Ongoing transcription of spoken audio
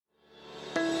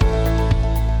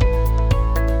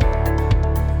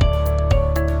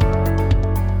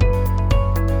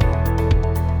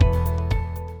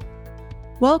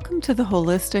Welcome to the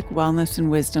Holistic Wellness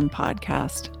and Wisdom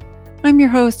podcast. I'm your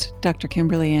host, Dr.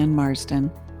 Kimberly Ann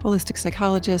Marsden, holistic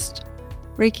psychologist,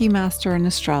 Reiki master, and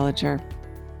astrologer.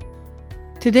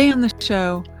 Today on the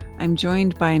show, I'm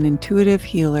joined by an intuitive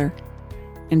healer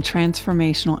and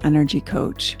transformational energy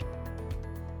coach,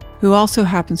 who also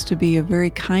happens to be a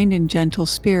very kind and gentle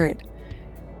spirit.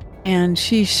 And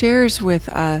she shares with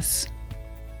us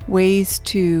ways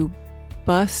to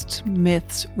bust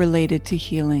myths related to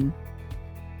healing.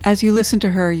 As you listen to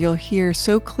her, you'll hear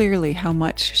so clearly how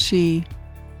much she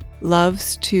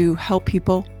loves to help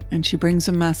people, and she brings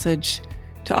a message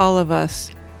to all of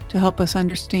us to help us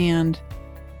understand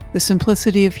the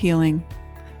simplicity of healing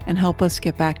and help us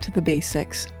get back to the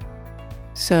basics.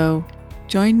 So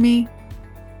join me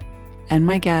and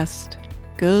my guest,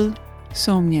 Gul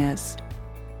Somyaz.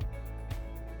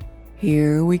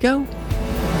 Here we go.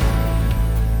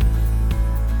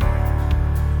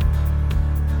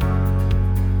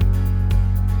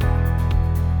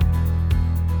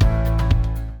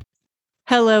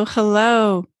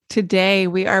 Hello. Today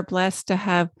we are blessed to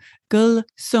have Gul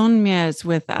Somyaz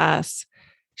with us.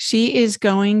 She is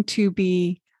going to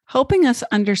be helping us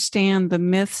understand the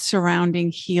myths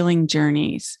surrounding healing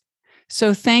journeys.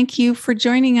 So thank you for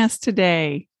joining us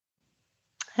today.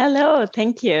 Hello,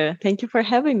 thank you. Thank you for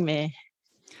having me.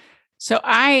 So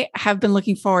I have been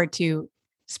looking forward to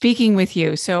speaking with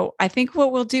you. So I think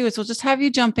what we'll do is we'll just have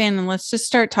you jump in and let's just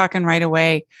start talking right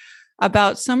away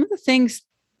about some of the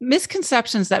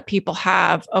misconceptions that people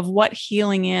have of what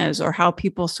healing is, or how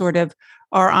people sort of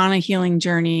are on a healing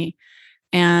journey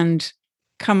and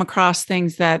come across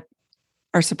things that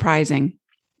are surprising.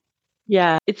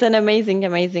 Yeah, it's an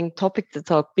amazing topic to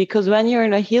talk, because when you're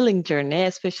in a healing journey,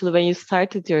 especially when you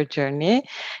started your journey,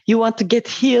 you want to get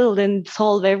healed and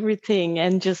solve everything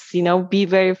and just, be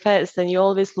very fast. And you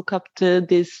always look up to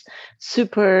these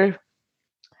super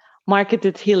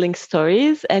marketed healing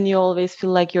stories, and you always feel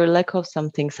like you're lack of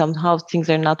something. Somehow things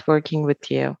are not working with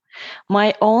you.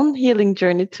 My own healing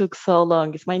journey took so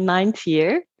long. It's my 9th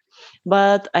year,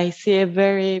 but I see a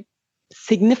very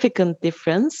significant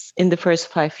difference in the first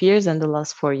 5 years and the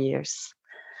last 4 years.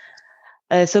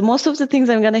 So most of the things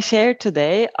I'm going to share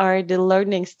today are the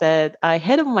learnings that I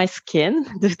had on my skin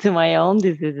due to my own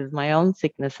diseases, my own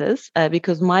sicknesses,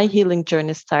 because my healing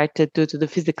journey started due to the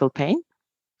physical pain,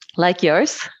 like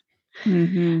yours.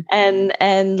 Mm-hmm.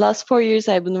 And last 4 years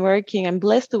I've been working. I'm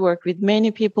blessed to work with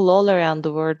many people all around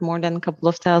the world, more than a couple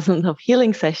of thousand of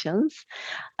healing sessions.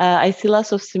 I see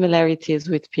lots of similarities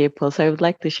with people, so I would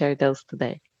like to share those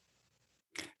today.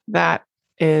 That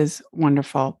is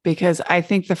wonderful, because I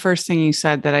think the first thing you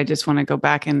said that I just want to go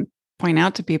back and point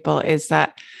out to people is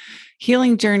that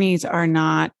healing journeys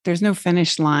there's no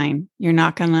finish line. You're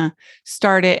not going to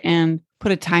start it and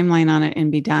put a timeline on it and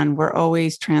be done. We're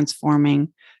always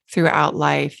transforming throughout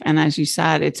life. And as you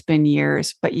said, it's been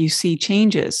years, but you see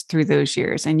changes through those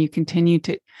years, and you continue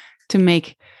to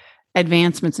make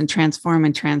advancements and transform.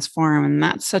 And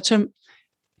that's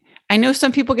I know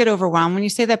some people get overwhelmed when you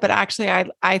say that, but actually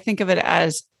I think of it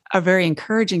as a very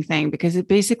encouraging thing, because it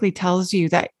basically tells you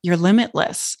that you're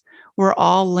limitless. We're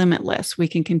all limitless. We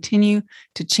can continue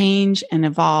to change and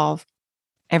evolve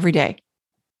every day.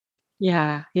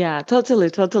 Yeah, totally.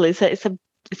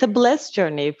 It's a blessed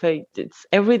journey, but it's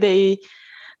every day,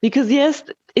 because yes,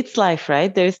 it's life,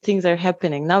 right? There's things are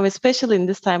happening now, especially in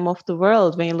this time of the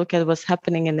world. When you look at what's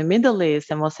happening in the Middle East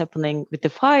and what's happening with the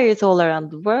fires all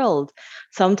around the world,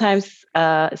 sometimes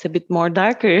it's a bit more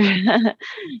darker,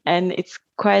 and it's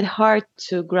quite hard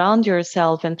to ground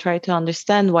yourself and try to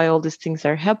understand why all these things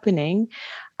are happening.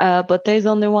 But there's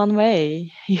only one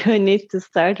way. You need to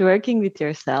start working with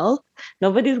yourself.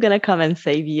 Nobody's gonna come and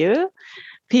save you.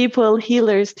 People,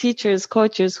 healers, teachers,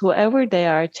 coaches, whoever they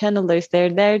are, channelers, they're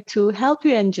there to help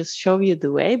you and just show you the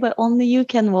way, but only you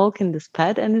can walk in this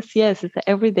path. And it's an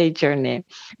everyday journey.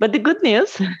 But the good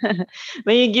news,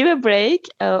 when you give a break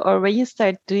or when you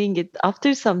start doing it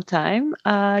after some time,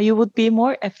 you would be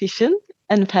more efficient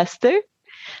and faster.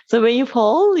 So when you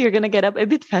fall, you're going to get up a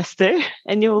bit faster,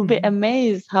 and you will be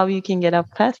amazed how you can get up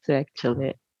faster,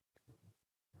 actually.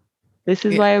 This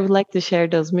is why I would like to share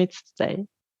those myths today.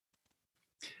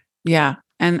 Yeah.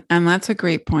 And that's a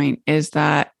great point, is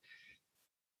that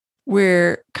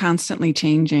we're constantly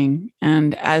changing.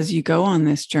 And as you go on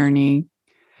this journey,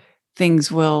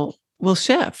 things will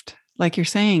shift, like you're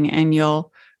saying, and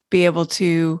you'll be able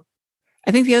to.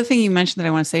 I think the other thing you mentioned that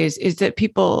I want to say is that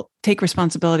people take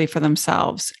responsibility for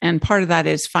themselves. And part of that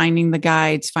is finding the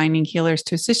guides, finding healers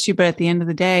to assist you. But at the end of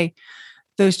the day,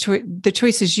 the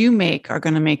choices you make are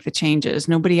going to make the changes.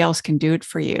 Nobody else can do it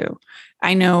for you.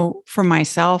 I know for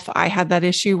myself, I had that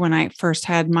issue when I first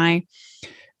had my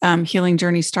healing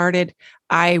journey started.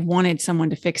 I wanted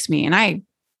someone to fix me, and I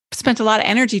spent a lot of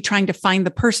energy trying to find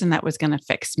the person that was going to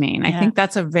fix me. And I think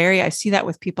that's I see that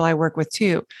with people I work with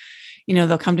too.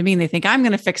 They'll come to me and they think I'm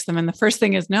going to fix them. And the first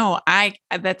thing is, no,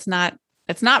 that's not,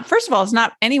 first of all, it's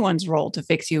not anyone's role to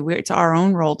fix you. It's our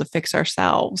own role to fix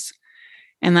ourselves.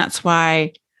 And that's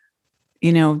why,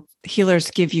 healers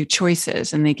give you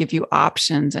choices and they give you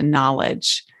options and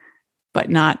knowledge, but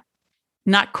not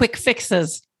quick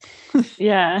fixes.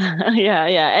 Yeah.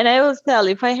 And I will sell,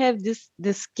 if I have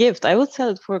this gift, I will sell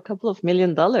it for a couple of $1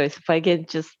 million. If I can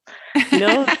just,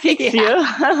 fix you,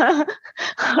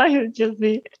 I would just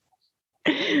be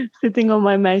sitting on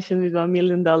my mansion with $1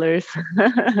 million.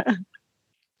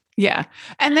 Yeah.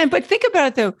 But think about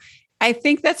it though. I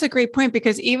think that's a great point,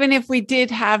 because even if we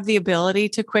did have the ability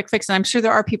to quick fix, and I'm sure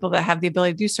there are people that have the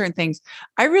ability to do certain things,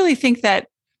 I really think that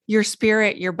your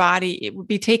spirit, your body, it would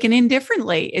be taken in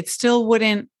differently. It still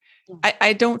wouldn't,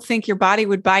 I don't think your body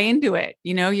would buy into it.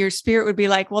 Your spirit would be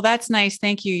like, well, that's nice.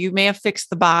 Thank you. You may have fixed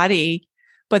the body,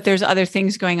 but there's other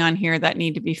things going on here that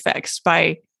need to be fixed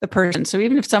by the person. So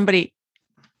even if somebody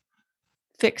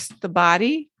fixed the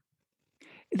body,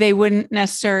 they wouldn't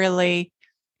necessarily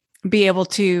be able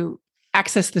to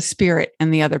access the spirit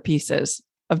and the other pieces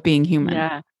of being human.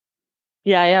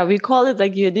 Yeah. We call it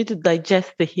like you need to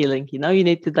digest the healing. You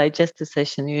need to digest the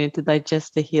session. You need to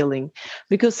digest the healing,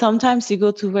 because sometimes you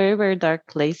go to very, very dark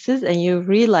places and you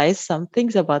realize some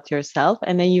things about yourself,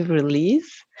 and then you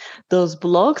release those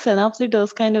blocks. And after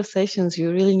those kind of sessions,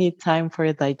 you really need time for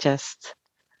a digest,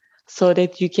 so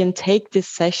that you can take this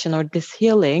session or this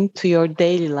healing to your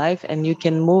daily life and you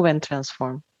can move and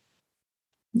transform.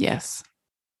 Yes.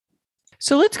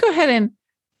 So let's go ahead and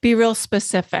be real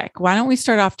specific. Why don't we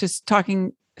start off just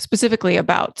talking specifically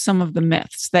about some of the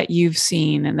myths that you've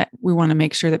seen and that we want to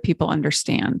make sure that people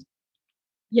understand?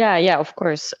 Yeah, of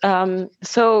course.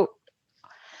 So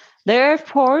there are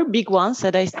 4 big ones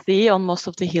that I see on most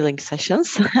of the healing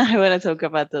sessions. I want to talk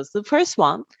about those. The first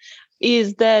one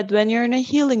is that when you're in a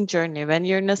healing journey, when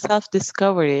you're in a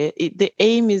self-discovery, the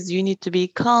aim is you need to be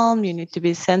calm, you need to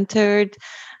be centered.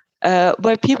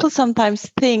 But people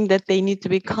sometimes think that they need to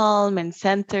be calm and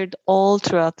centered all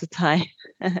throughout the time.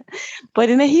 But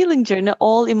in a healing journey,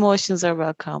 all emotions are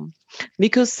welcome.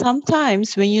 Because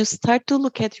sometimes when you start to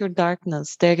look at your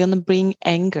darkness, they're going to bring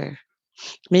anger.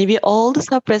 Maybe all the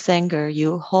suppressed anger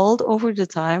you hold over the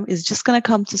time is just going to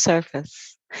come to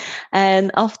surface.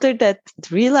 And after that,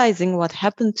 realizing what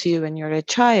happened to you when you're a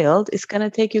child is going to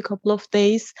take you a couple of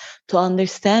days to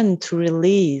understand, to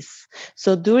release.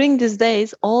 So during these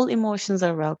days, all emotions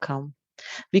are welcome,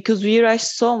 because we rush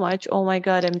so much. Oh my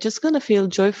God, I'm just going to feel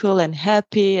joyful and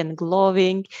happy and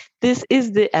glowing. This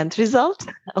is the end result.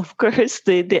 Of course,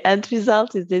 the end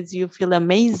result is that you feel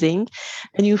amazing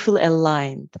and you feel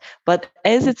aligned. But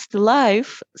as it's the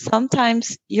life,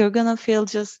 sometimes you're going to feel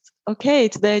just, okay,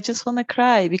 today I just want to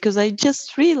cry because I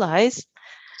just realized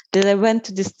that I went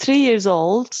to this 3 years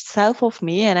old self of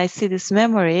me and I see this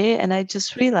memory and I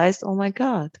just realized, oh my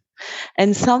God.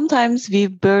 And sometimes we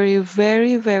bury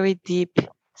very, very deep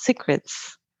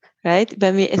secrets, right?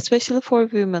 Especially for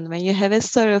women, when you have a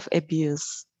story of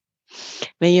abuse,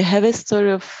 when you have a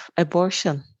story of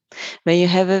abortion, when you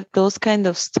have those kind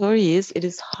of stories, it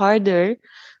is harder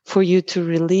for you to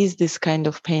release this kind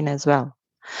of pain as well.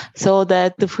 So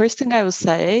that the first thing I would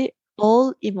say,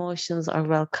 all emotions are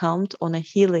welcomed on a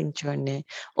healing journey.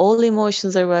 All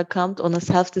emotions are welcomed on a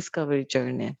self-discovery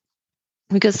journey.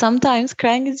 Because sometimes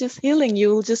crying is just healing. You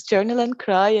will just journal and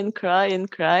cry and cry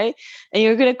and cry. And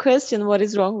you're going to question what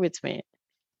is wrong with me.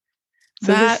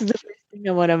 So this is the first thing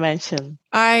I want to mention.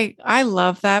 I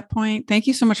love that point. Thank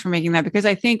you so much for making that, because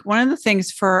I think one of the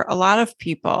things for a lot of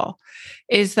people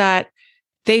is that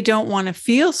they don't want to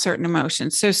feel certain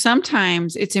emotions. So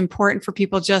sometimes it's important for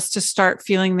people just to start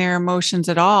feeling their emotions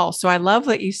at all. So I love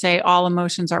that you say all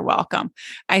emotions are welcome.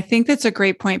 I think that's a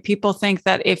great point. People think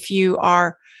that if you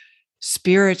are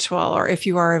spiritual or if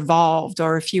you are evolved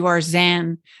or if you are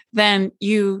Zen, then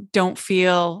you don't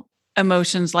feel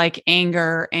emotions like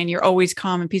anger and you're always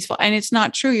calm and peaceful. And it's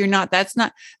not true. You're not.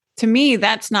 To me,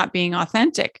 that's not being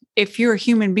authentic. If you're a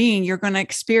human being, you're going to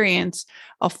experience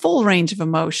a full range of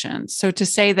emotions. So to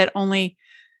say that only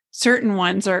certain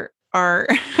ones are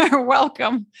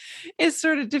welcome is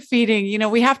sort of defeating.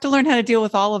 We have to learn how to deal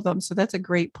with all of them. So that's a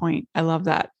great point. I love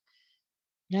that.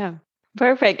 Yeah.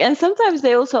 Perfect. And sometimes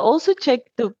they also check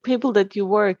the people that you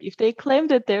work. If they claim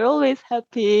that they're always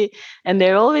happy and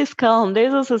they're always calm,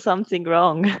 there's also something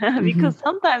wrong. Hmm. Because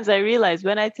sometimes I realize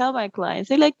when I tell my clients,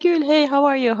 they're like, "Gül, hey, how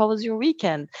are you? How was your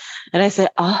weekend?" And I say,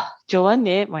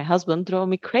 Giovanni, my husband drove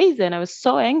me crazy and I was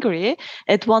so angry.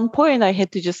 At one point, I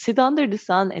had to just sit under the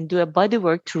sun and do a body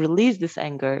work to release this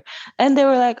anger. And they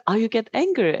were like, "Oh, you get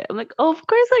angry?" I'm like, "Oh, of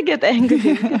course I get angry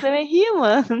because I'm a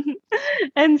human."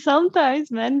 And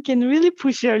sometimes man can really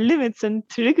push your limits and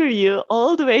trigger you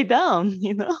all the way down,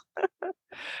 you know?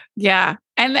 Yeah.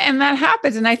 And that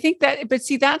happens. And I think that, but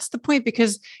see, that's the point,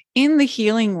 because in the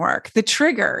healing work, the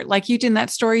trigger, like you did in that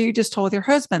story you just told with your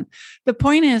husband, the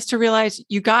point is to realize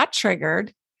you got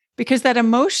triggered because that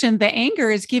emotion, the anger,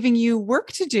 is giving you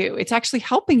work to do. It's actually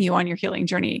helping you on your healing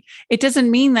journey. It doesn't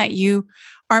mean that you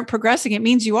aren't progressing. It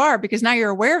means you are, because now you're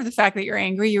aware of the fact that you're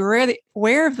angry. You're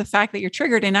aware of the fact that you're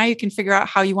triggered. And now you can figure out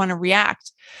how you want to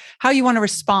react, how you want to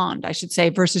respond, I should say,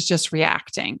 versus just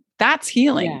reacting. That's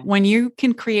healing. Yeah. When you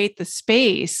can create the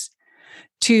space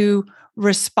to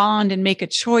respond and make a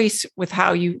choice with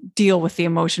how you deal with the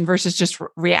emotion versus just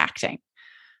reacting.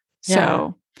 Yeah.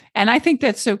 So, and I think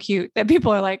that's so cute that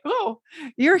people are like, "Oh,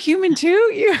 you're human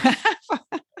too." You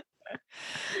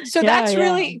So Yeah. that's Yeah.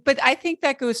 really, but I think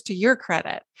that goes to your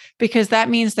credit, because that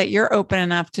means that you're open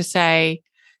enough to say,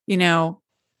 you know,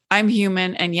 I'm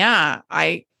human, and yeah,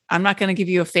 I'm not going to give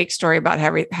you a fake story about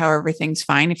how everything's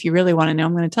fine. If you really want to know,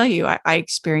 I'm going to tell you I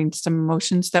experienced some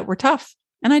emotions that were tough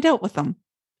and I dealt with them.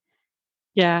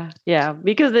 Yeah. Yeah.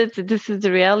 Because this is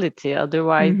the reality.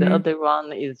 Otherwise, the Mm-hmm. other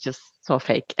one is just so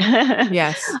fake.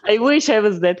 Yes. I wish I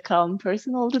was that calm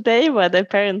person all the day, but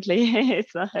apparently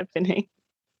it's not happening.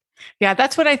 Yeah,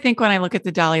 that's what I think when I look at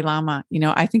the Dalai Lama.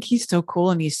 I think he's so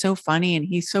cool and he's so funny and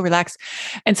he's so relaxed.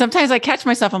 And sometimes I catch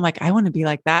myself, I'm like, I want to be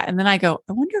like that. And then I go,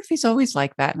 I wonder if he's always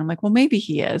like that. And I'm like, well, maybe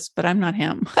he is, but I'm not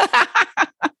him.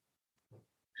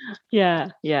 Yeah.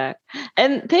 Yeah.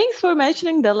 And thanks for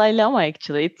mentioning Dalai Lama,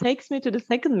 actually. It takes me to the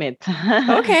second myth.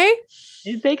 Okay.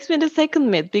 It takes me to the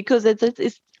second myth because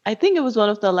it's I think it was one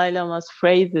of the Dalai Lama's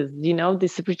phrases, the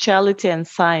spirituality and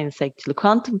science, actually.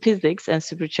 Quantum physics and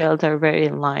spirituality are very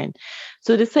in line.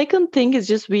 So the second thing is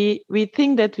just we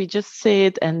think that we just say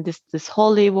it and this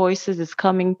holy voices is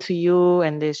coming to you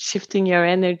and is shifting your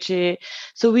energy.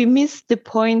 So we miss the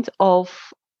point of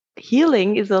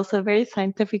healing is also very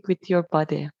scientific with your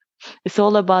body. It's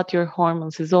all about your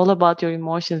hormones. It's all about your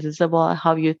emotions. It's about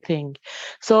how you think.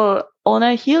 So on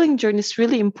a healing journey, it's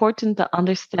really important to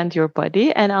understand your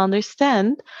body and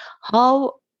understand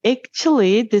how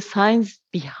actually the science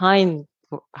behind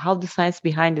how the science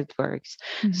behind it works.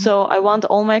 Mm-hmm. So I want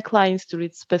all my clients to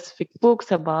read specific books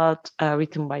about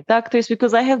written by doctors,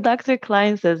 because I have doctor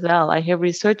clients as well. I have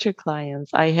researcher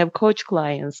clients. I have coach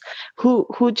clients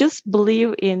who just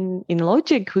believe in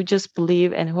logic, who just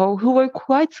believe and who were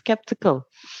quite skeptical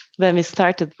when we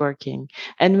started working.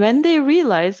 And when they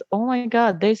realize, oh my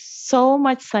God, there's so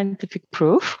much scientific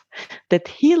proof that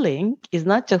healing is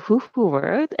not just woo-woo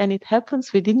word and it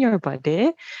happens within your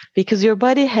body, because your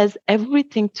body has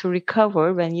everything to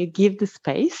recover when you give the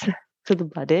space to the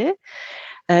body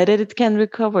that it can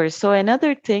recover. So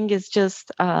another thing is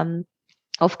just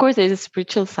of course, there's a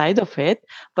spiritual side of it,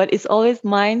 but it's always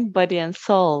mind, body, and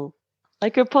soul.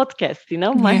 Like your podcast,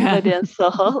 mind, Yeah. body, and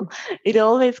soul. It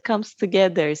always comes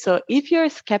together. So if you're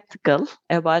skeptical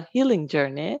about healing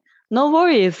journey, no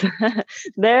worries.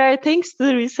 There are things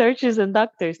to researchers and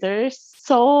doctors. There are Yeah.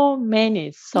 so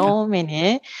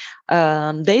many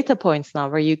data points now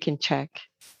where you can check.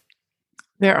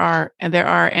 There are.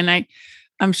 And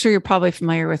I'm sure you're probably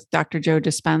familiar with Dr. Joe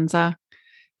Dispenza.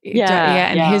 Yeah, Yeah.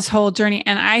 And yeah, his whole journey.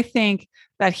 And I think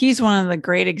that he's one of the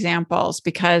great examples,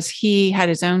 because he had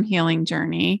his own healing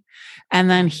journey. And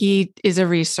then he is a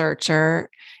researcher.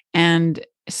 And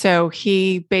so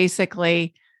he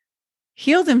basically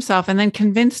healed himself and then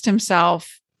convinced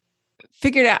himself,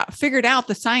 figured out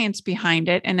the science behind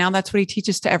it. And now that's what he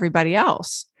teaches to everybody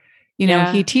else. He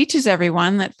yeah. teaches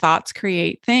everyone that thoughts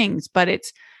create things, but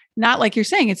it's not like you're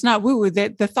saying, it's not woo-woo,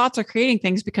 that the thoughts are creating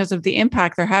things because of the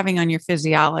impact they're having on your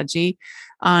physiology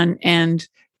and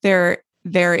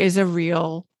there is a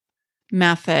real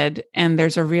method and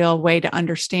there's a real way to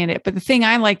understand it. But the thing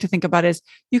I like to think about is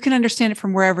you can understand it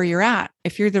from wherever you're at.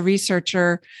 If you're the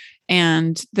researcher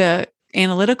and the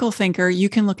analytical thinker, you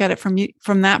can look at it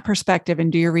from that perspective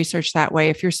and do your research that way.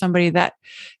 If you're somebody that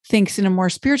thinks in a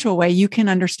more spiritual way, you can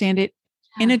understand it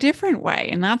in a different way.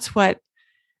 And that's what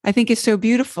I think is so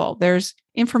beautiful. There's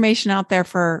information out there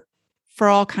for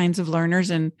all kinds of learners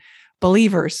and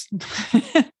believers.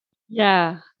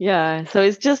 Yeah, yeah. So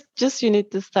it's just you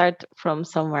need to start from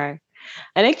somewhere.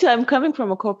 And actually, I'm coming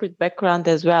from a corporate background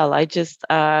as well. I just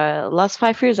last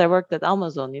 5 years I worked at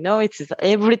Amazon. It's just,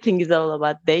 everything is all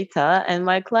about data, and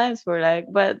my clients were like,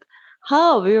 "But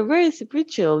how? We're very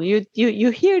spiritual. You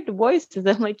hear the voices."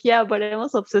 I'm like, "Yeah, but I'm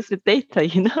also obsessed with data.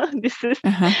 This is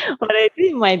Uh-huh. what I do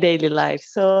in my daily life."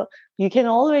 So you can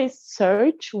always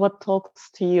search what talks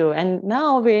to you. And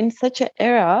now we're in such an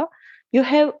era. You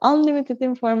have unlimited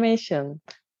information.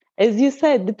 As you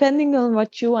said, depending on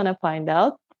what you want to find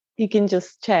out, you can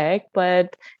just check.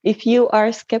 But if you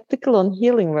are skeptical on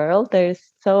healing world, there's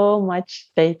so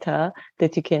much data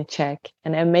that you can check.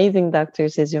 And amazing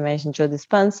doctors, as you mentioned, Joe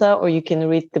Dispenza, or you can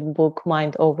read the book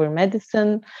Mind Over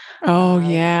Medicine. Oh,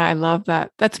 yeah. I love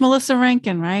that. That's Melissa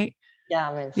Rankin, right? Yeah,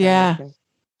 Melissa Yeah. Rankin.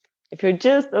 If you're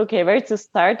just, okay, where to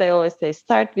start? I always say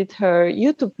start with her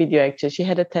YouTube video. Actually, she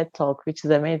had a TED Talk, which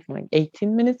is amazing, like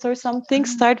 18 minutes or something.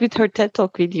 Start with her TED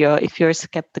Talk video if you're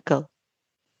skeptical.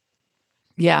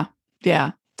 Yeah.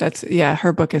 Yeah.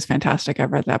 Her book is fantastic.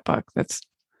 I've read that book.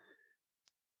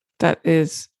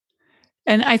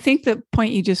 And I think the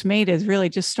point you just made is really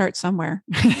just start somewhere.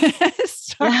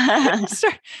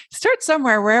 start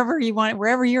somewhere, wherever you want,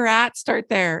 wherever you're at, start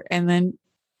there and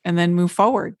then move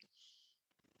forward.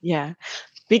 Yeah.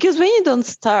 Because when you don't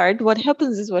start, what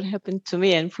happens is what happened to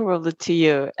me and probably to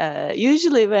you.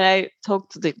 Usually when I talk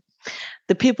to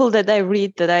the people that I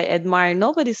read, that I admire,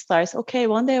 nobody starts, okay,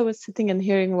 one day I was sitting and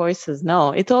hearing voices.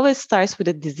 No, it always starts with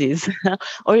a disease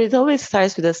or it always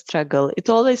starts with a struggle. It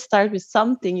always starts with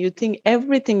something. You think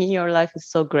everything in your life is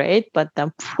so great, but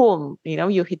then boom,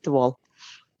 you hit the wall.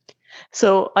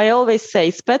 So I always say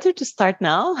it's better to start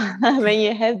now when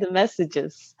you have the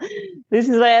messages. This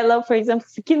is why I love, for example,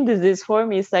 skin disease. For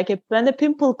me, it's like when a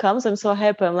pimple comes, I'm so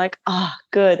happy. I'm like,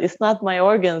 good. It's not my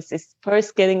organs. It's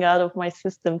first getting out of my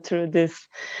system through this.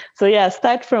 So yeah,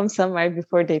 start from somewhere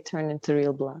before they turn into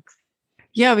real blocks.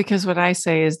 Yeah, because what I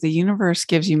say is the universe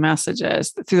gives you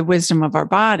messages through the wisdom of our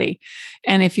body.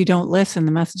 And if you don't listen,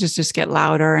 the messages just get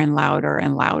louder and louder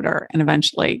and louder. And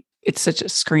eventually it's such a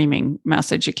screaming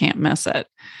message, you can't miss it.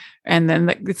 And then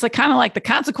it's like kind of like the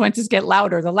consequences get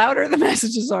louder. The louder the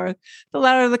messages are, the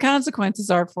louder the consequences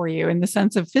are for you in the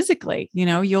sense of physically,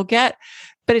 but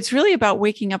it's really about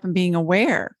waking up and being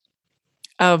aware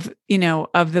of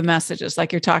the messages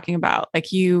like you're talking about.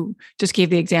 Like you just gave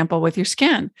the example with your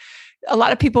skin. A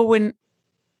lot of people wouldn't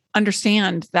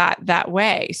understand that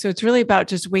way. So it's really about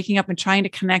just waking up and trying to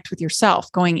connect with yourself,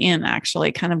 going in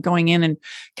and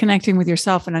connecting with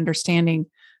yourself and understanding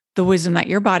the wisdom that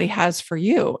your body has for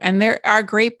you. And there are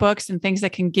great books and things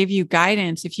that can give you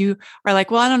guidance. If you are like,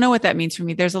 well, I don't know what that means for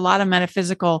me. There's a lot of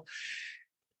metaphysical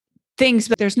things,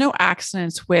 but there's no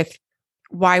accidents with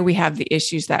why we have the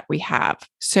issues that we have.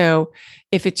 So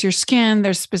if it's your skin,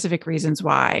 there's specific reasons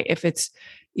why. If it's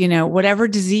whatever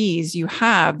disease you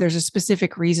have, there's a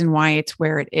specific reason why it's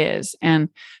where it is. And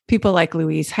people like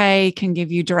Louise Hay can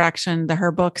give you direction.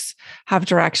 Her books have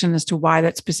direction as to why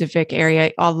that specific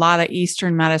area. A lot of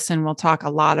Eastern medicine will talk a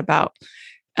lot about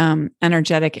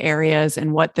energetic areas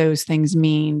and what those things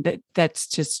mean. That's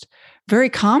just very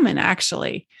common,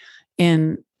 actually,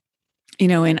 in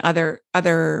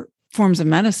other forms of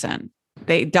medicine.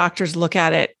 Doctors look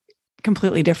at it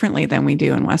completely differently than we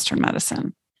do in Western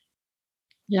medicine.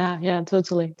 Yeah,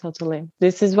 totally.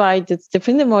 This is why it's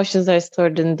different emotions are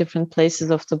stored in different places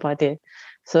of the body.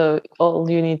 So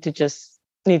all you need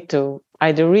to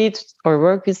either read or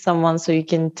work with someone so you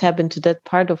can tap into that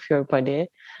part of your body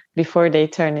before they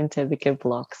turn into bigger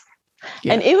blocks.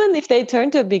 Yeah. And even if they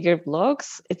turn to bigger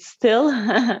blocks, it's still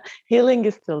healing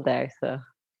is still there. So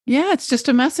yeah, it's just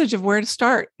a message of where to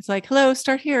start. It's like, hello,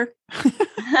 start here.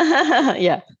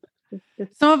 Yeah.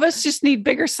 Some of us just need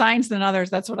bigger signs than others.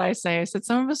 That's what I say. I said,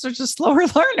 some of us are just slower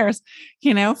learners.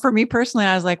 For me personally,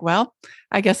 I was like, well,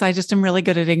 I guess I just am really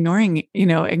good at ignoring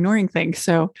things.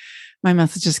 So my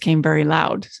messages came very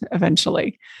loud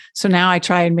eventually. So now I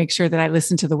try and make sure that I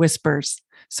listen to the whispers.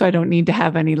 So I don't need to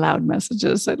have any loud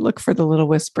messages. I look for the little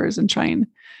whispers and try and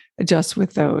adjust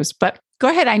with those. But go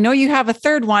ahead. I know you have a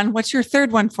third one. What's your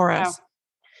third one for us? Yeah.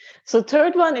 So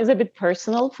third one is a bit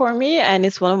personal for me. And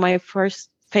it's one of my first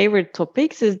favorite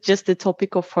topics is just the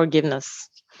topic of forgiveness.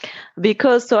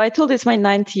 Because I told it's my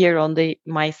 9th year on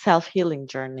my self-healing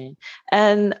journey.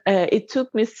 And it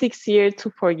took me 6 years to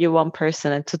forgive one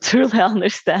person and to truly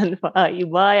understand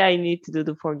why I need to do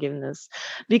the forgiveness.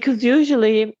 Because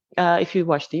usually if you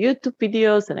watch the YouTube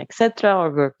videos and etc. or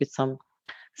work with some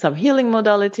healing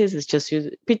modalities, it's just you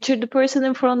picture the person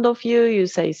in front of you. You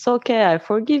say, it's okay, I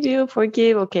forgive you,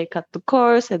 okay, cut the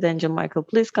course. And then John Michael,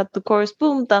 please cut the course.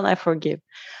 Boom, done, I forgive.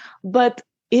 But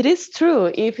it is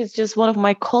true. If it's just one of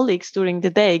my colleagues during the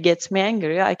day gets me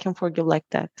angry, I can forgive like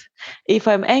that. If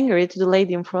I'm angry to the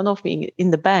lady in front of me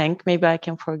in the bank, maybe I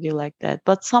can forgive like that.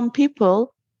 But some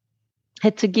people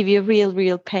had to give you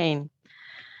real pain.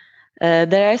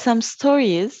 There are some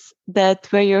stories that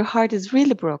where your heart is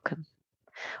really broken,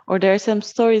 or there are some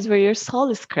stories where your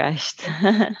soul is crushed.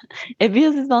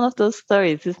 Abuse is one of those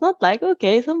stories. It's not like,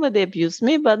 okay, somebody abused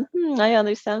me, but I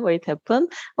understand why it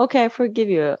happened. Okay, I forgive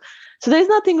you. So there's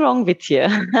nothing wrong with you.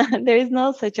 There is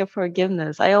no such a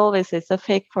forgiveness. I always say it's a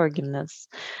fake forgiveness.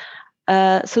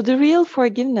 So the real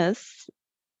forgiveness,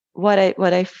 what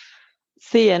I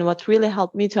see and what really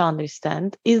helped me to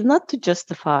understand is not to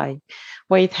justify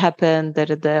why it happened,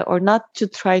 or not to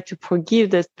try to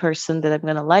forgive this person, that I'm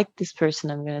going to like this person,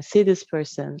 I'm going to see this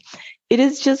person. It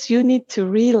is just you need to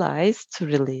realize to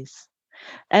release.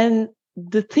 And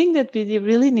the thing that we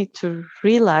really need to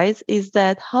realize is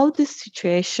that how this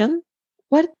situation,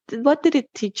 what did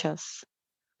it teach us?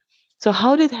 So,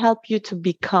 how did it help you to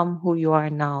become who you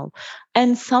are now?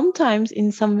 And sometimes,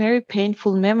 in some very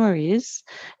painful memories,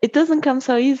 it doesn't come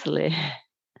so easily.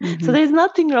 So, there's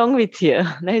nothing wrong with you.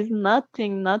 There's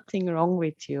nothing wrong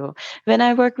with you. When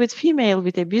I work with female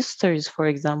with abuse stories, for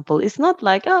example, it's not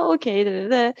like, oh, okay,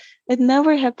 it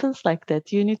never happens like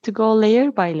that. You need to go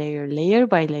layer by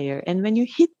layer. And when you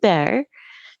hit there,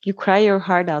 you cry your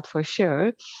heart out for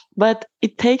sure, but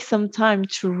it takes some time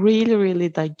to really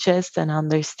digest and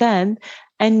understand,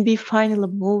 and we finally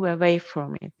move away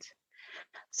from it.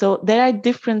 So there are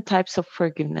different types of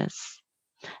forgiveness.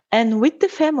 And with the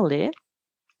family,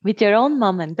 with your own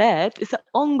mom and dad, it's an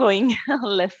ongoing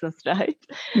lessons, right?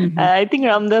 I think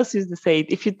Ramdas used to say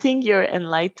it. If you think you're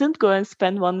enlightened, go and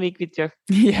spend 1 week with your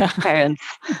parents.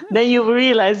 Then you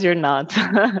realize you're not.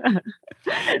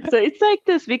 So it's like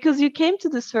this, because you came to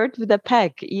this earth with a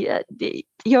pack.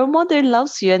 Your mother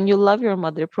loves you and you love your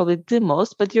mother probably the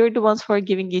most, but you're the ones who are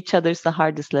giving each other the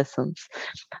hardest lessons.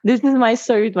 This is my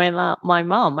story with my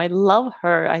mom. I love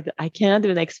her. I cannot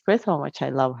even express how much I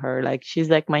love her. Like, she's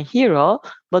like my hero,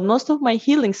 but most of my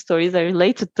healing stories are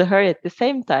related to her at the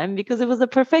same time, because it was a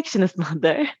perfectionist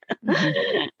mother.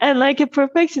 And like a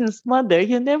perfectionist mother,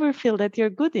 you never feel that you're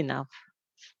good enough.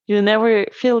 You never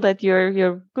feel that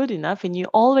you're good enough, and you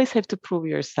always have to prove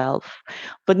yourself.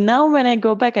 But now when I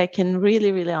go back, I can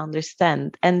really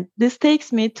understand. And this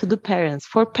takes me to the parents.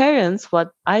 For parents,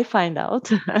 what I find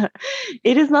out,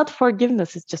 it is not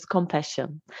forgiveness, it's just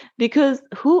compassion. Because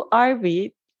who are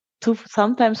we to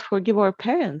sometimes forgive our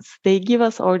parents? They give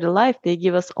us all the life, they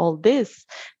give us all this.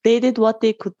 They did what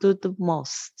they could do the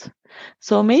most.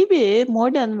 So maybe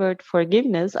more than word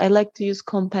forgiveness, I like to use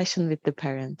compassion with the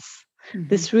parents.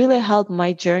 This really helped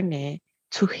my journey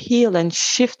to heal and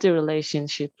shift the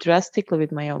relationship drastically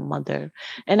with my own mother.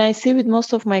 And I see with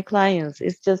most of my clients,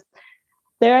 it's just,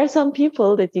 there are some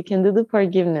people that you can do the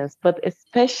forgiveness, but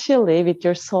especially with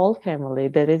your soul family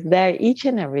that is there each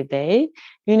and every day,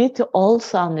 you need to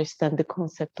also understand the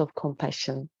concept of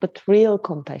compassion, but real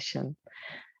compassion,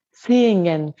 seeing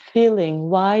and feeling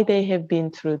why they have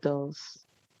been through those.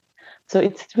 So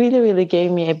it really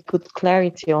gave me a good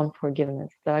clarity on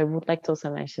forgiveness. So I would like to also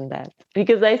mention that,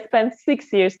 because I spent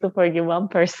 6 years to forgive one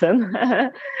person.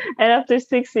 And after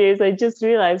 6 years, I just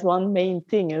realized one main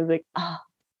thing. I was like,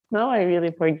 now I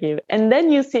really forgive. And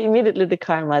then you see immediately the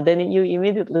karma. Then you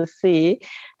immediately see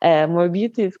more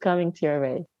beauty is coming to your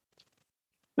way.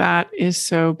 That is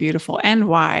so beautiful and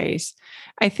wise.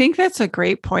 I think that's a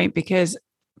great point, because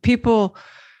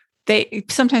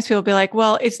sometimes people be like,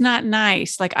 well, it's not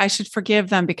nice. Like, I should forgive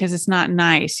them because it's not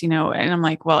nice, And I'm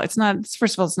like, well, it's not,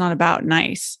 first of all, it's not about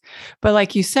nice, but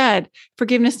like you said,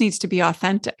 forgiveness needs to be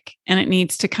authentic, and it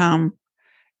needs to come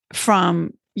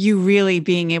from you really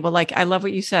being able, like, I love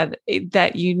what you said,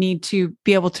 that you need to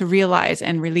be able to realize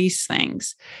and release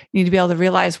things. You need to be able to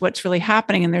realize what's really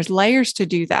happening. And there's layers to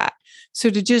do that. So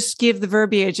to just give the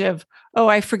verbiage of, oh,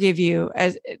 I forgive you,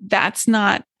 as that's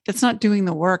not doing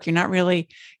the work. You're not really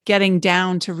getting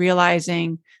down to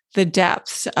realizing the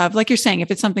depths of, like you're saying, if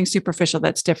it's something superficial,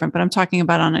 that's different. But I'm talking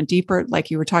about on a deeper,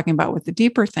 like you were talking about with the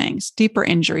deeper things, deeper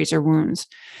injuries or wounds,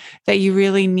 that you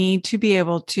really need to be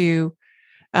able to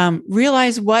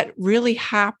realize what really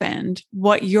happened,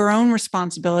 what your own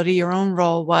responsibility, your own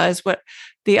role was, what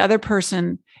the other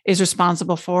person is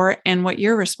responsible for, and what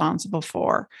you're responsible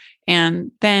for.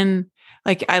 And then,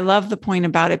 like, I love the point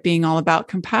about it being all about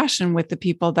compassion with the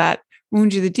people that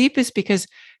wound you the deepest, because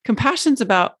compassion's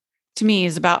about, to me,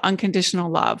 is about unconditional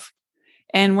love.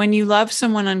 And when you love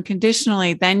someone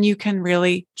unconditionally, then you can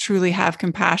really, truly have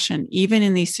compassion, even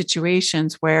in these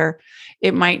situations where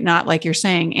it might not, like you're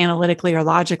saying, analytically or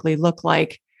logically look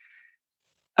like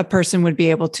a person would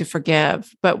be able to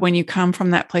forgive. But when you come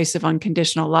from that place of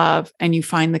unconditional love and you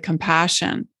find the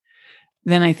compassion,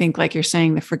 then I think, like you're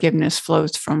saying, the forgiveness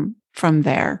flows from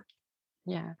there.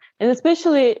 Yeah. And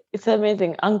especially, it's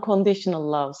amazing, unconditional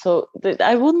love. So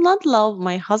I would not love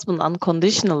my husband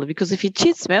unconditionally, because if he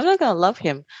cheats me, I'm not going to love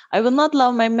him. I will not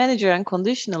love my manager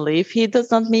unconditionally if he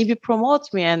does not maybe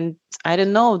promote me and, I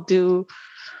don't know, do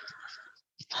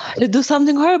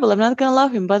something horrible. I'm not going to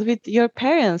love him. But with your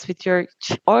parents,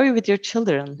 or with your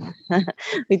children,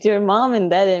 with your mom and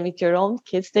dad, and with your own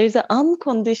kids, there's an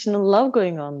unconditional love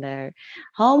going on there.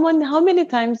 How many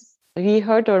times we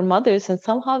hurt our mothers and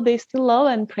somehow they still love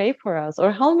and pray for us?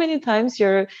 Or how many times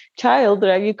your child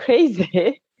drive you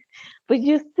crazy, but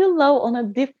you still love on a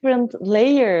different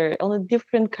layer, on a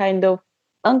different kind of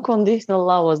unconditional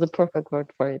love was the perfect word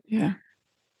for it. Yeah.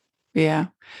 Yeah.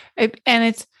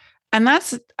 And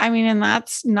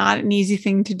that's not an easy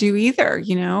thing to do either,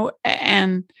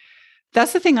 and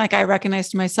that's the thing. Like, I recognize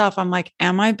to myself, I'm like,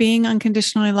 am I being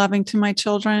unconditionally loving to my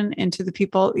children and to the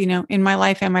people, in my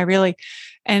life? Am I really?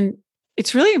 And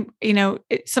it's really,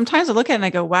 sometimes I look at it and I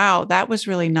go, wow, that was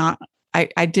really not,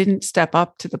 I didn't step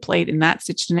up to the plate in that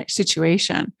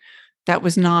situation.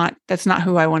 That's not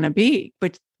who I want to be.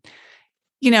 But,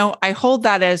 I hold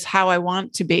that as how I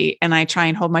want to be. And I try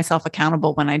and hold myself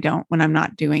accountable when I'm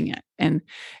not doing it,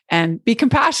 and be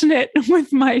compassionate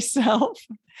with myself.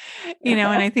 And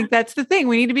I think that's the thing.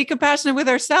 We need to be compassionate with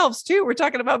ourselves too. We're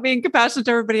talking about being compassionate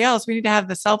to everybody else. We need to have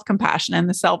the self-compassion and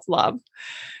the self-love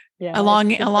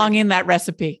along in that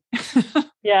recipe.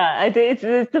 Yeah, I think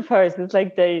it's the first. It's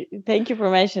like thank you for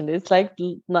mentioning it. It's like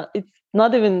it's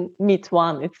not even meet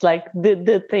one. It's like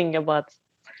the thing about,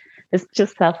 it's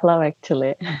just self-love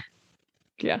actually.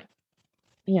 Yeah.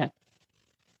 Yeah.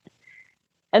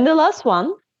 And the last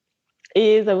one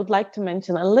is, I would like to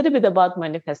mention a little bit about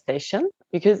manifestation,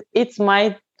 because it's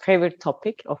my favorite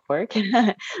topic of work.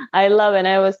 I love, and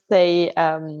I always say,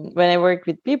 when I work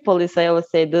with people, I always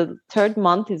say the third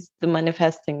month is the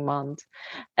manifesting month.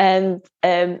 And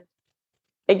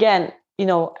again,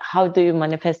 how do you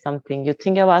manifest something? You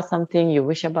think about something, you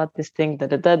wish about this thing,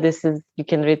 you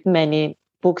can read many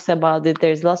books about it.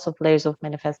 There's lots of layers of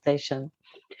manifestation.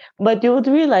 But you would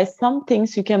realize some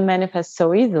things you can manifest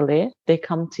so easily, they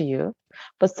come to you.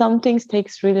 But some things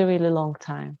takes really, really long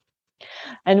time.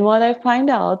 And what I find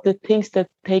out, the things that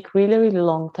take really, really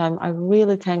long time are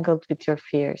really tangled with your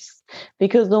fears.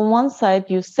 Because on one side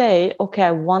you say, okay,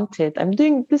 I want it. I'm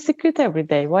doing The Secret every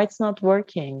day. Why it's not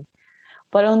working?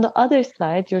 But on the other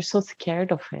side, you're so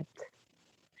scared of it.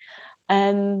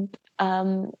 And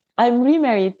I'm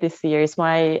remarried this year.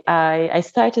 I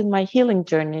started my healing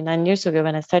journey 9 years ago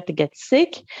when I started to get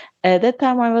sick. At that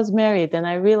time, I was married, and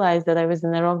I realized that I was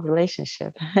in the wrong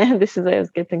relationship. This is why I was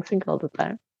getting sick all the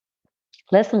time.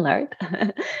 Lesson learned.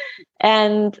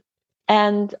 and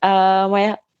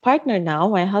my partner now,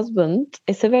 my husband,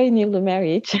 is a very newly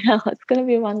married. It's going to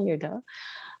be 1 year though.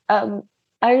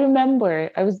 I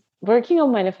remember I was working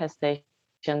on manifestation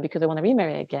because I want to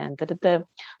remarry again.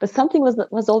 But something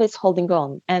was always holding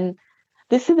on. And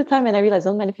this is the time when I realized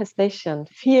on manifestation,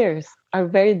 fears are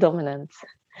very dominant.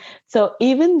 So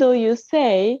even though you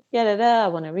say, I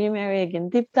want to remarry again,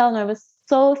 deep down, I was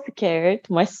so scared.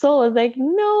 My soul was like,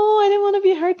 no, I don't want to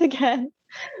be hurt again.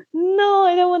 No,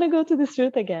 I don't want to go to this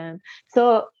route again.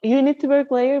 So you need to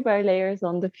work layer by layers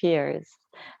on the fears.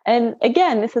 And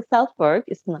again, it's a self-work.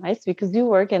 It's nice because you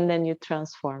work and then you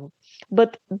transform.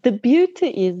 But the beauty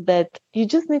is that you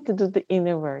just need to do the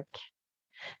inner work.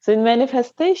 So in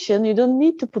manifestation, you don't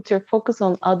need to put your focus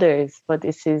on others, but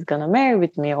is he going to marry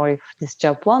with me, or if this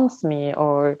job wants me,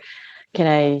 or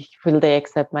will they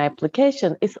accept my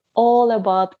application? It's all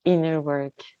about inner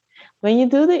work. When you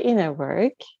do the inner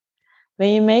work, when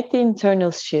you make the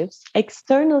internal shifts,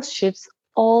 external shifts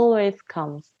always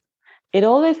comes. It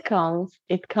always comes.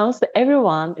 It comes to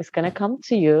everyone. It's going to come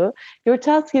to you. Your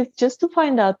task is just to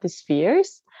find out these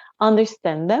fears,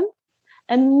 understand them,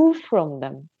 and move from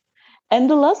them. And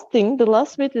the last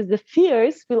bit is the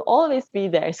fears will always be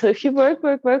there. So if you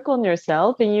work on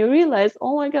yourself and you realize,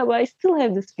 oh my God, but I still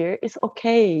have this fear, it's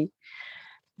okay.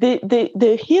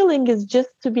 The healing is just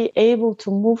to be able to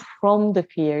move from the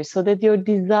fear so that your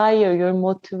desire, your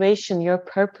motivation, your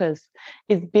purpose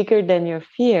is bigger than your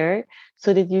fear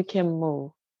so that you can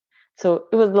move. So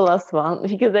it was the last one,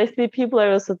 because I see people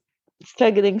are also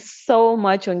struggling so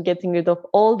much on getting rid of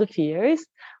all the fears,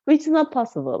 which is not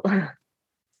possible.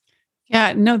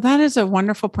 Yeah, no, that is a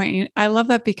wonderful point. I love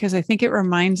that because I think it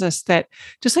reminds us that,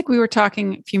 just like we were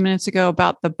talking a few minutes ago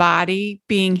about the body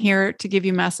being here to give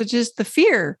you messages, the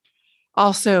fear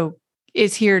also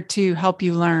is here to help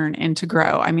you learn and to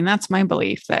grow. I mean, that's my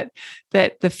belief that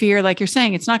the fear, like you're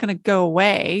saying, it's not going to go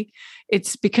away.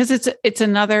 It's because it's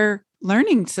another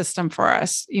learning system for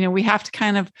us. We have to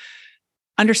kind of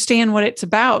understand what it's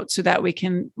about so that we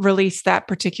can release that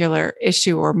particular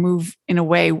issue or move in a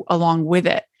way along with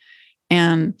it.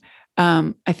 And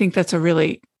I think it's a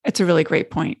really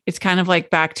great point. It's kind of like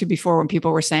back to before when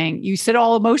people were saying, you said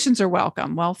all emotions are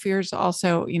welcome. Well, fear's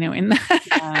also, in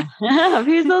that. Yeah.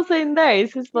 Fear's also in there.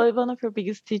 It's just one of your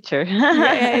biggest teacher.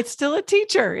 Yeah, it's still a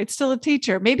teacher. It's still a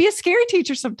teacher, maybe a scary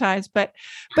teacher sometimes, but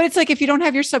it's like, if you don't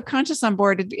have your subconscious on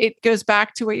board, it goes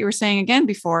back to what you were saying again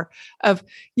before of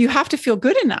you have to feel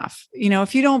good enough.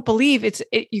 If you don't believe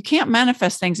you can't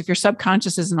manifest things if your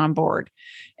subconscious isn't on board.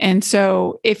 And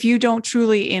so if you don't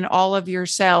truly, in all of your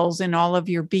cells, in all of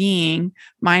your being,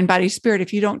 mind, body, spirit,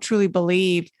 if you don't truly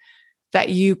believe that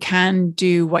you can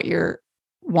do what you're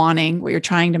wanting, what you're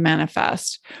trying to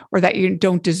manifest, or that you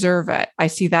don't deserve it. I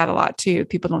see that a lot too.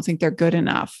 People don't think they're good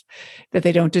enough, that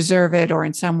they don't deserve it, or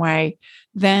in some way,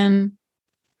 then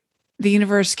the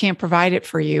universe can't provide it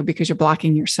for you because you're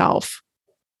blocking yourself.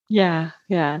 Yeah,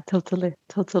 totally.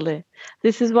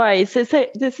 This is why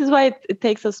it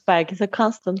takes us back. It's a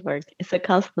constant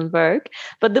work.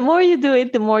 But the more you do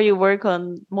it, the more you work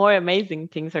on, more amazing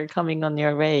things are coming on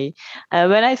your way.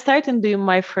 When I started doing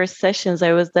my first sessions,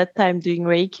 I was that time doing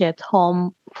Reiki at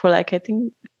home for I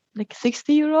think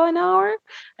 €60 an hour.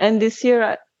 And this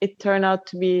year it turned out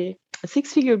to be a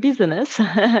 6-figure business.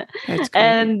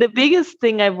 And the biggest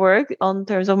thing I've worked on in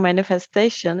terms of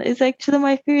manifestation is actually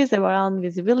my fears around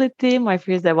visibility, my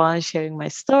fears around sharing my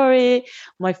story,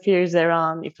 my fears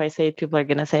around if I say it, people are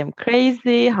going to say I'm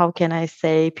crazy. How can I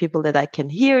say people that I can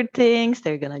hear things?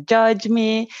 They're going to judge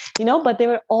me, but they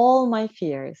were all my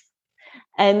fears.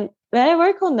 And when I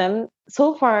work on them,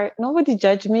 so far, nobody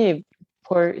judged me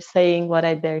for saying what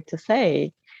I dare to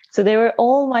say. So they were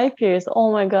all my fears.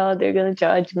 Oh my God, they're going to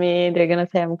judge me. They're going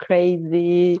to say I'm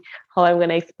crazy, how I'm going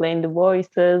to explain the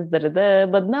voices,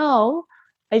 But now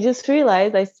I just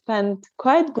realized I spent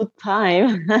quite good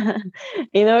time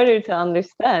in order to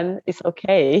understand it's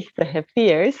okay to have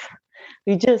fears.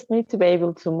 We just need to be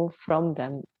able to move from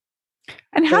them.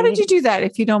 And how did you do that,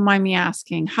 if you don't mind me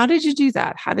asking? How did you do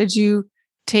that? How did you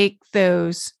take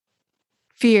those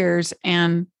fears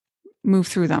and move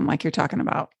through them like you're talking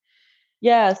about?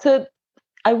 Yeah, so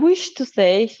I wish to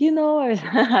say,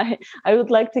 I would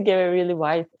like to give a really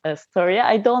wide story.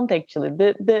 I don't actually.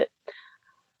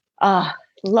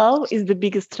 Love is the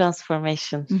biggest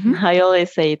transformation. Mm-hmm. I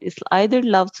always say it's either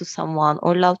love to someone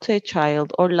or love to a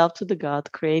child or love to the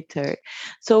God creator.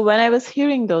 So when I was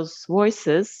hearing those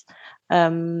voices,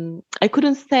 I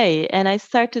couldn't stay, and I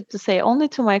started to say only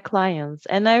to my clients,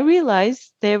 and I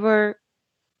realized it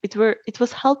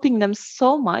was helping them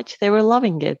so much. They were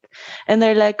loving it. And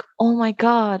they're like, oh my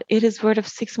God, it is worth of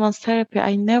 6 months therapy.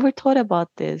 I never thought about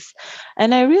this.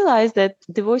 And I realized that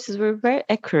the voices were very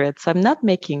accurate. So I'm not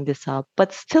making this up,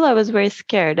 but still I was very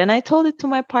scared. And I told it to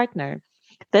my partner.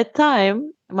 That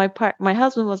time, my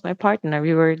husband was my partner.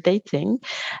 We were dating.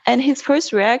 And his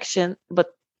first reaction, but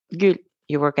Gül,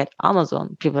 you work at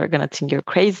Amazon, people are going to think you're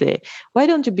crazy. Why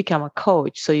don't you become a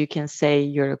coach so you can say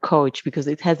you're a coach, because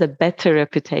it has a better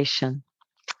reputation?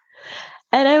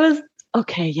 And I was,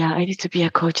 okay, yeah, I need to be a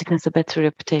coach. It has a better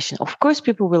reputation. Of course,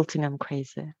 people will think I'm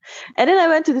crazy. And then I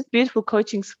went to this beautiful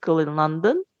coaching school in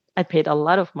London. I paid a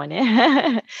lot of money.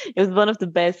 It was one of the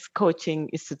best coaching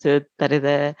institutes.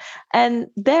 And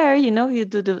there, you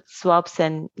do the swaps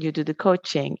and you do the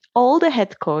coaching. All the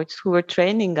head coaches who were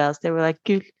training us, they were like,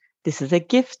 this is a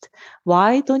gift.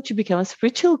 Why don't you become a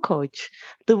spiritual coach?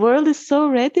 The world is so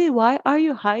ready. Why are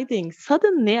you hiding?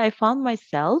 Suddenly, I found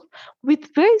myself with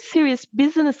very serious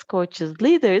business coaches,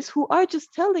 leaders who are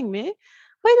just telling me,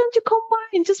 why don't you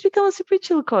combine, just become a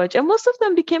spiritual coach? And most of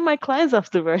them became my clients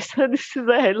afterwards. So this is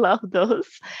why I love those.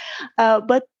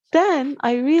 But then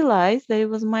I realized that it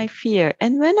was my fear.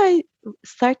 And when I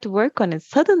start to work on it,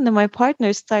 suddenly my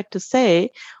partners start to say,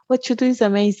 what you do is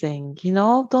amazing.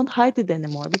 Don't hide it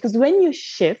anymore. Because when you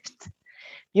shift,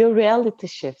 your reality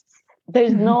shifts.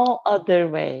 There's no other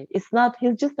way. It's not,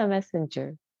 he's just a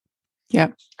messenger. Yeah.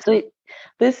 So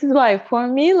this is why, for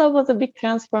me, love was a big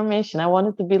transformation. I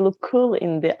wanted to look cool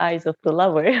in the eyes of the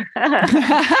lover.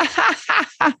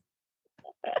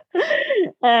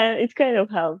 And it kind of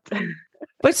helped.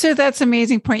 But so that's an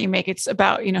amazing point you make. It's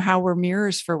about, how we're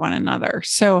mirrors for one another.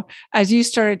 So as you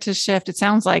started to shift, it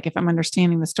sounds like, if I'm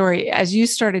understanding the story, as you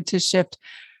started to shift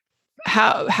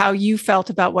how you felt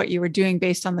about what you were doing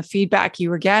based on the feedback you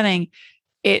were getting,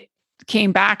 it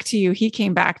came back to you, he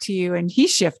came back to you and he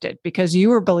shifted because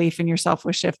your belief in yourself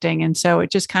was shifting. And so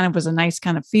it just kind of was a nice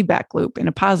kind of feedback loop in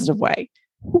a positive way.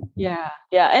 Yeah.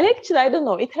 Yeah. And actually, I don't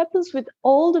know, it happens with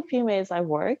all the females I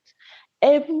worked.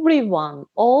 Everyone,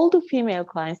 all the female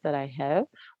clients that I have,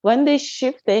 when they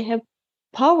shift, they have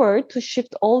power to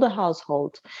shift all the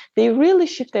household. They really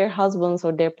shift their husbands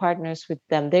or their partners with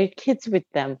them, their kids with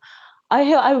them.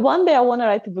 I one day I want to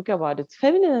write a book about it.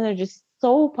 Feminine energy is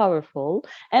so powerful.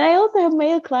 And I also have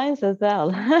male clients as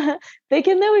well. They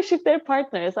can never shift their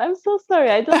partners. I'm so sorry.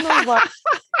 I don't know why.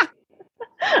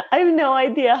 I have no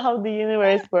idea how the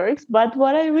universe works, but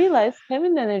what I realized,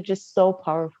 feminine energy is so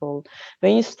powerful.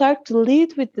 When you start to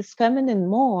lead with this feminine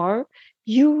more,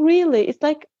 you really, it's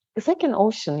like an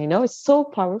ocean, you know, it's so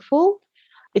powerful.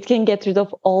 It can get rid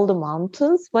of all the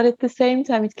mountains, but at the same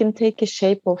time, it can take a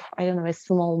shape of, I don't know, a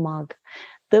small mug.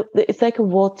 It's like a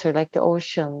water, like the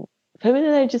ocean.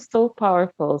 Feminine energy is so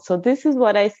powerful. So this is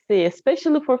what I see,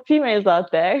 especially for females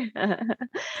out there.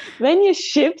 When you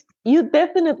shift, you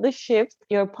definitely shift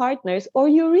your partners, or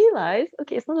you realize,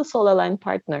 okay, it's not a soul aligned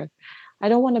partner. I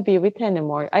don't want to be with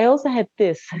anymore. I also had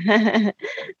this. So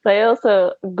I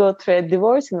also go through a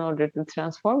divorce in order to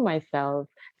transform myself.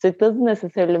 So it doesn't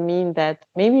necessarily mean that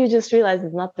maybe you just realize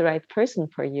it's not the right person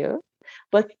for you,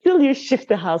 but still you shift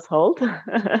the household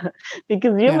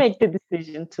because you make the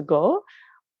decision to go.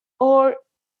 Or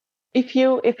if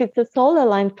it's a soul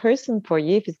aligned person for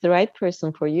you, if it's the right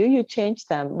person for you, you change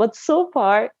them. But so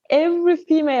far, every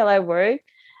female I work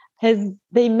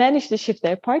they managed to shift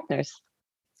their partners.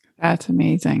 That's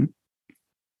amazing.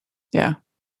 Yeah.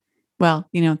 Well,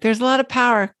 there's a lot of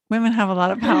power. Women have a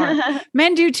lot of power.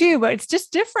 Men do too, but it's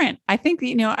just different. I think,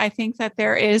 I think that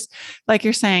there is, like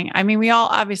you're saying, I mean, we all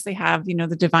obviously have,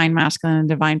 the divine masculine and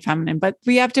divine feminine, but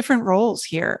we have different roles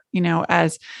here,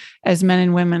 as men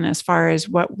and women, as far as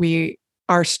what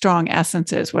our strong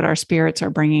essences, what our spirits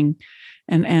are bringing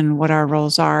and what our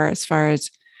roles are as far as,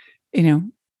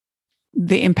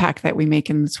 the impact that we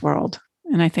make in this world.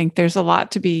 And I think there's a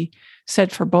lot to be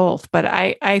said for both. But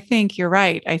I think you're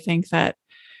right. I think that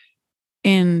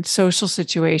in social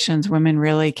situations, women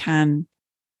really can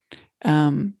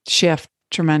shift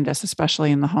tremendous,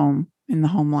 especially in the home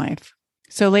life.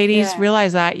 So ladies,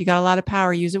 realize that you got a lot of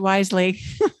power. Use it wisely.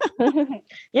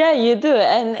 Yeah, you do.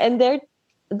 And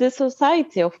the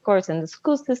society, of course, and the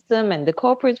school system and the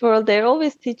corporate world, they're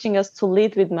always teaching us to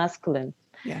lead with masculine.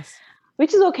 Yes.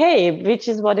 Which is okay, which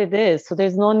is what it is. So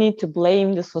there's no need to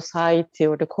blame the society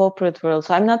or the corporate world.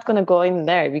 So I'm not going to go in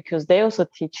there because they also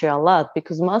teach you a lot,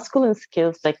 because masculine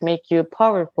skills make you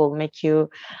powerful, make you,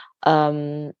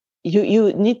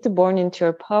 you need to born into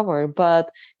your power,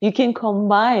 but you can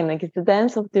combine, it's the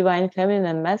dance of divine feminine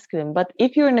and masculine. But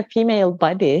if you're in a female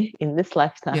body in this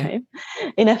lifetime,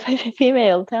 in a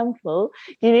female temple,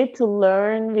 you need to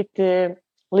learn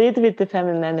lead with the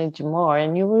feminine energy more,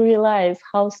 and you will realize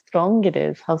how strong it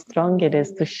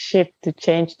is to shift, to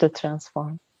change, to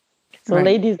transform. So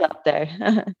ladies out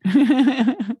there.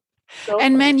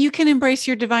 And men, you can embrace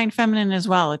your divine feminine as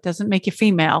well. It doesn't make you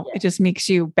female. It just makes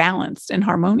you balanced and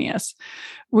harmonious.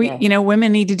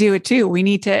 Women need to do it too. We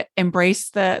need to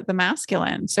embrace the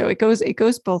masculine. So it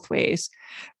goes both ways.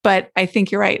 But I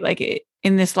think you're right.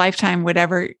 In this lifetime,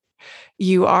 whatever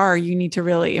you are, you need to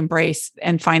really embrace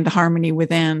and find the harmony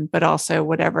within, but also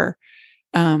whatever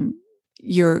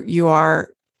you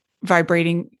are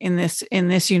vibrating in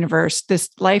this universe, this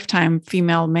lifetime,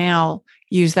 female, male,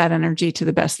 use that energy to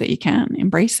the best that you can.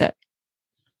 Embrace it.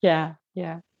 Yeah.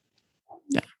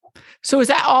 So is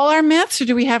that all our myths, or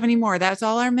do we have any more? That's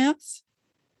all our myths?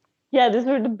 Yeah, these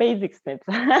were the basic myths.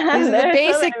 These are the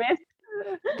basic.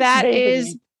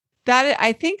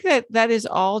 I think that is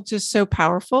all just so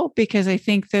powerful, because I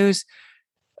think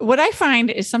what I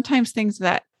find is sometimes things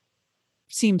that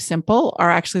seem simple are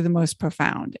actually the most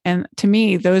profound. And to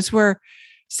me, those were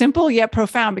simple yet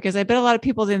profound, because I bet a lot of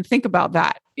people didn't think about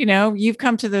that. You've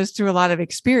come to those through a lot of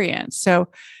experience. So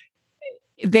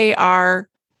they are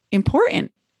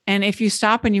important. And if you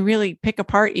stop and you really pick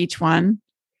apart each one,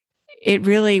 it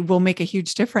really will make a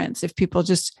huge difference if people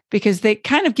because they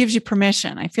kind of gives you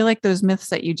permission. I feel like those myths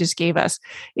that you just gave us,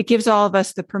 it gives all of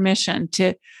us the permission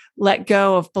to let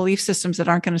go of belief systems that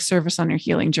aren't going to serve us on your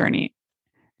healing journey.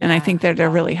 And I think that they're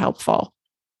really helpful.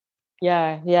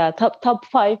 Yeah. Top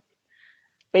 5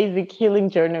 basic healing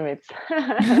journey myths.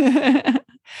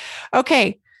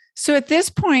 Okay. So at this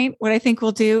point, what I think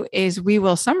we'll do is we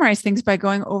will summarize things by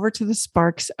going over to the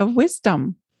sparks of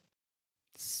wisdom.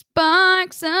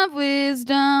 Sparks of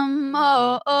wisdom.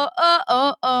 Oh, oh, oh,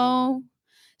 oh, oh.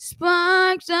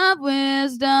 Sparks of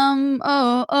wisdom.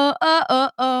 Oh, oh, oh,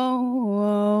 oh,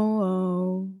 oh,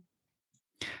 oh.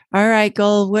 All right,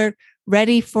 Gul, we're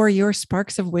ready for your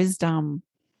sparks of wisdom.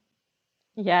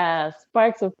 Yeah,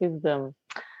 sparks of wisdom.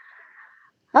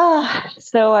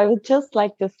 So I would just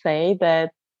like to say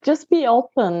that just be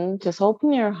open, just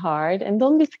open your heart and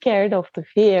don't be scared of the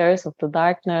fears, of the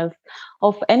darkness,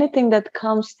 of anything that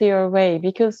comes to your way,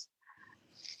 because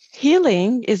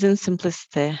healing is in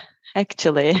simplicity,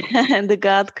 actually. And the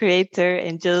God creator,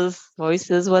 angels,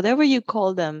 voices, whatever you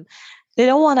call them, they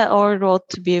don't want our road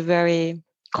to be very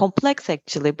complex,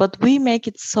 actually, but we make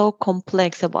it so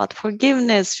complex about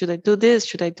forgiveness. Should I do this?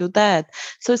 Should I do that?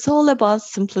 So it's all about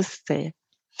simplicity.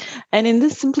 And in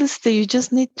this simplicity, you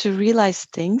just need to realize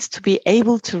things to be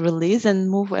able to release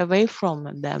and move away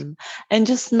from them. And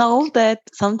just know that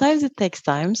sometimes it takes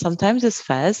time, sometimes it's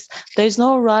fast. There's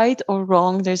no right or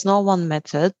wrong, there's no one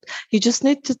method. You just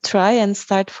need to try and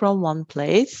start from one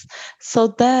place so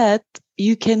that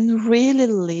you can really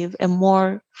live a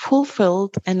more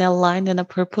fulfilled and aligned and a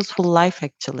purposeful life,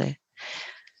 actually.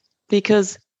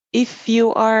 Because if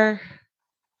you are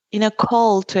in a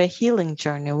call to a healing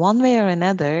journey, one way or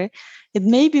another, it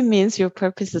maybe means your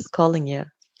purpose is calling you.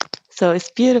 So it's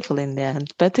beautiful in the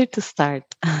end. Better to start.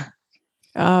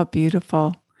 Oh,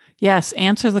 beautiful. Yes,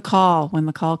 answer the call when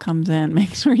the call comes in.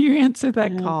 Make sure you answer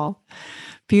that call.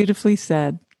 Beautifully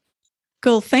said.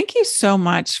 Gul, thank you so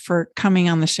much for coming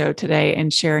on the show today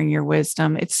and sharing your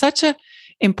wisdom. It's such an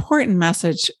important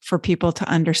message for people to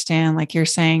understand, like you're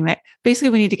saying, that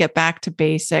basically we need to get back to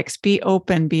basics, be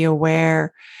open, be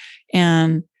aware.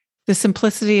 And the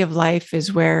simplicity of life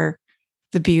is where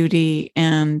the beauty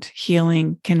and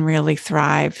healing can really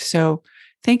thrive. So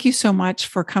thank you so much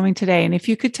for coming today. And if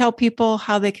you could tell people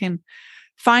how they can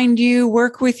find you,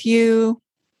 work with you,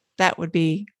 that would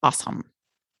be awesome.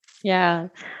 Yeah.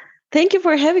 Thank you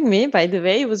for having me, by the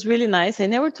way. It was really nice. I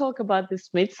never talk about this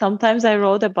myth. Sometimes I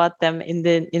wrote about them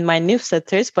in my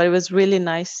newsletters, but it was really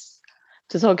nice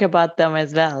to talk about them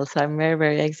as well. So I'm very,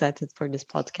 very excited for this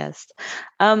podcast.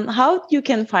 How you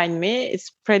can find me, it's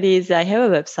pretty easy. I have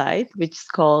a website, which is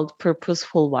called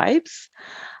Purposeful Vibes.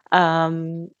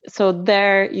 So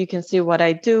there you can see what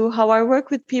I do. How I work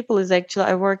with people is actually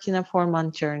I work in a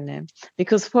 4-month journey,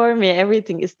 because for me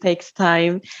everything takes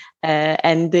time,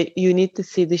 and you need to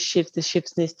see the shift. The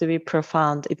shift needs to be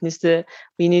profound.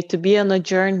 We need to be on a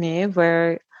journey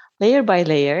where layer by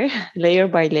layer, layer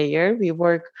by layer, we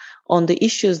work on the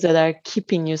issues that are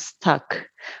keeping you stuck,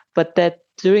 but that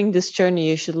during this journey,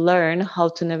 you should learn how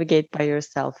to navigate by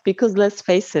yourself. Because let's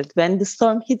face it, when the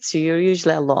storm hits you, you're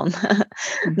usually alone.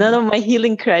 None of my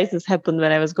healing crises happened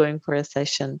when I was going for a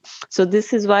session. So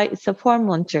this is why it's a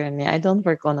 4-month journey. I don't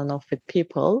work on and off with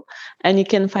people. And you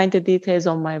can find the details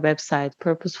on my website,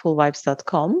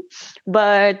 purposefulvibes.com.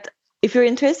 But if you're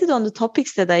interested on the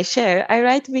topics that I share, I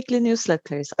write weekly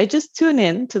newsletters. I just tune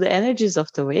in to the energies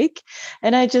of the week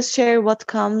and I just share what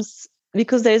comes,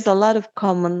 because there's a lot of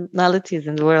commonalities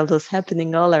in the world that's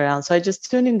happening all around. So I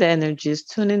just tune in the energies,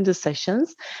 tune in the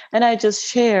sessions, and I just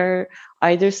share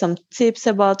either some tips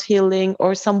about healing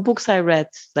or some books I read.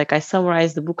 Like I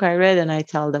summarize the book I read and I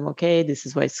tell them, okay, this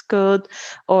is why it's good.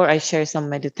 Or I share some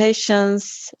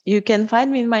meditations. You can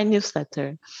find me in my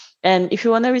newsletter. And if you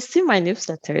want to receive my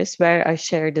newsletters where I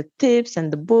share the tips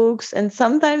and the books, and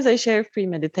sometimes I share free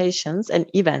meditations and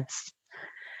events,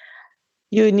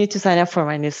 you need to sign up for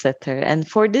my newsletter. And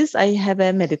for this, I have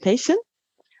a meditation,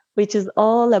 which is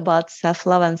all about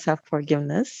self-love and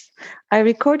self-forgiveness. I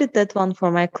recorded that one for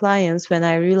my clients when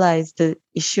I realized the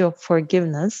issue of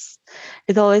forgiveness.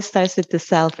 It always starts with the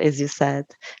self, as you said.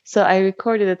 So I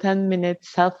recorded a 10-minute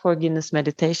self-forgiveness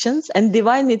meditations, and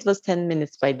divinely it was 10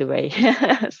 minutes, by the way.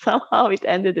 Somehow it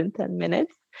ended in 10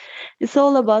 minutes. It's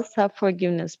all about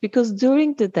self-forgiveness, because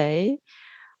during the day,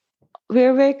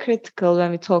 we're very critical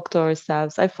when we talk to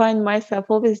ourselves. I find myself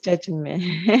always judging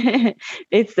me.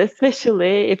 It's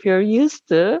especially if you're used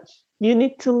to, you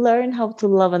need to learn how to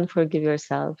love and forgive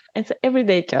yourself. It's an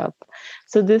everyday job.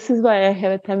 So this is why I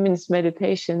have a 10 minutes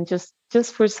meditation just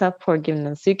for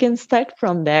self-forgiveness. You can start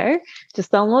from there.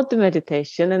 Just download the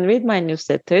meditation and read my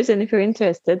newsletters. And if you're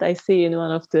interested, I see you in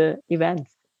one of the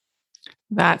events.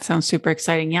 That sounds super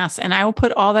exciting. Yes. And I will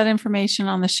put all that information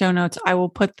on the show notes. I will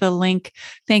put the link.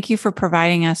 Thank you for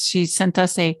providing us. She sent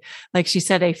us like she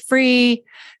said, a free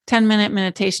 10-minute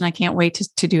meditation. I can't wait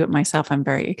to do it myself. I'm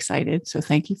very excited. So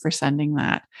thank you for sending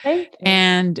that. Thank you.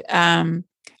 And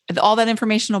all that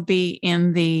information will be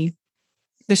in the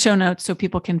show notes so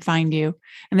people can find you.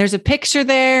 And there's a picture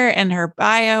there and her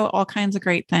bio, all kinds of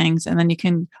great things. And then you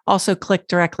can also click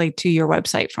directly to your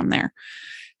website from there.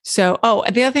 So,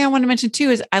 the other thing I want to mention too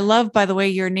is I love, by the way,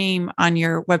 your name on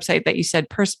your website that you said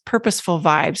Purposeful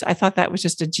Vibes. I thought that was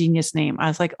just a genius name. I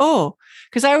was like,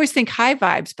 because I always think high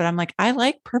vibes, but I'm like, I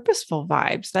like Purposeful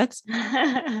Vibes.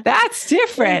 That's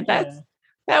different.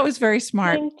 That was very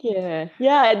smart. Thank you.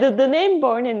 Yeah, the name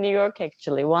Born in New York,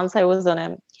 actually. Once I was on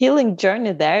a healing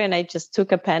journey there, and I just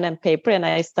took a pen and paper and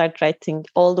I started writing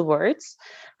all the words,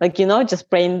 like, just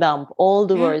brain dump, all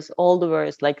the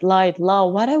words, like light,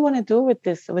 love, what I want to do with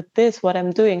this, what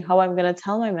I'm doing, how I'm going to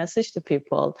tell my message to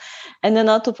people. And then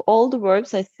out of all the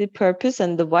words, I see purpose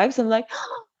and the vibes. I'm like,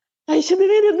 I should have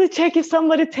immediately check if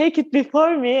somebody take it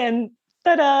before me, and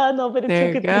ta-da, nobody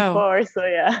took it before. So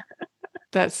yeah.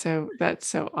 That's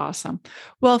so awesome.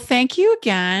 Well, thank you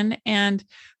again. And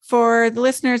for the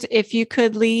listeners, if you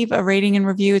could leave a rating and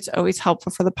review, it's always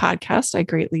helpful for the podcast. I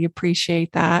greatly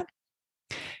appreciate that.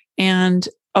 And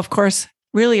of course,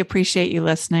 really appreciate you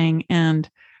listening and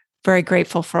very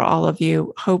grateful for all of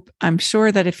you. I'm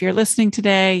sure that if you're listening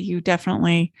today, you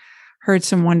definitely heard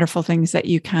some wonderful things that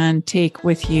you can take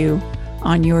with you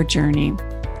on your journey.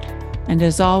 And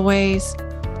as always,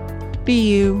 be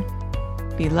you,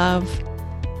 be love,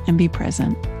 and be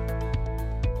present.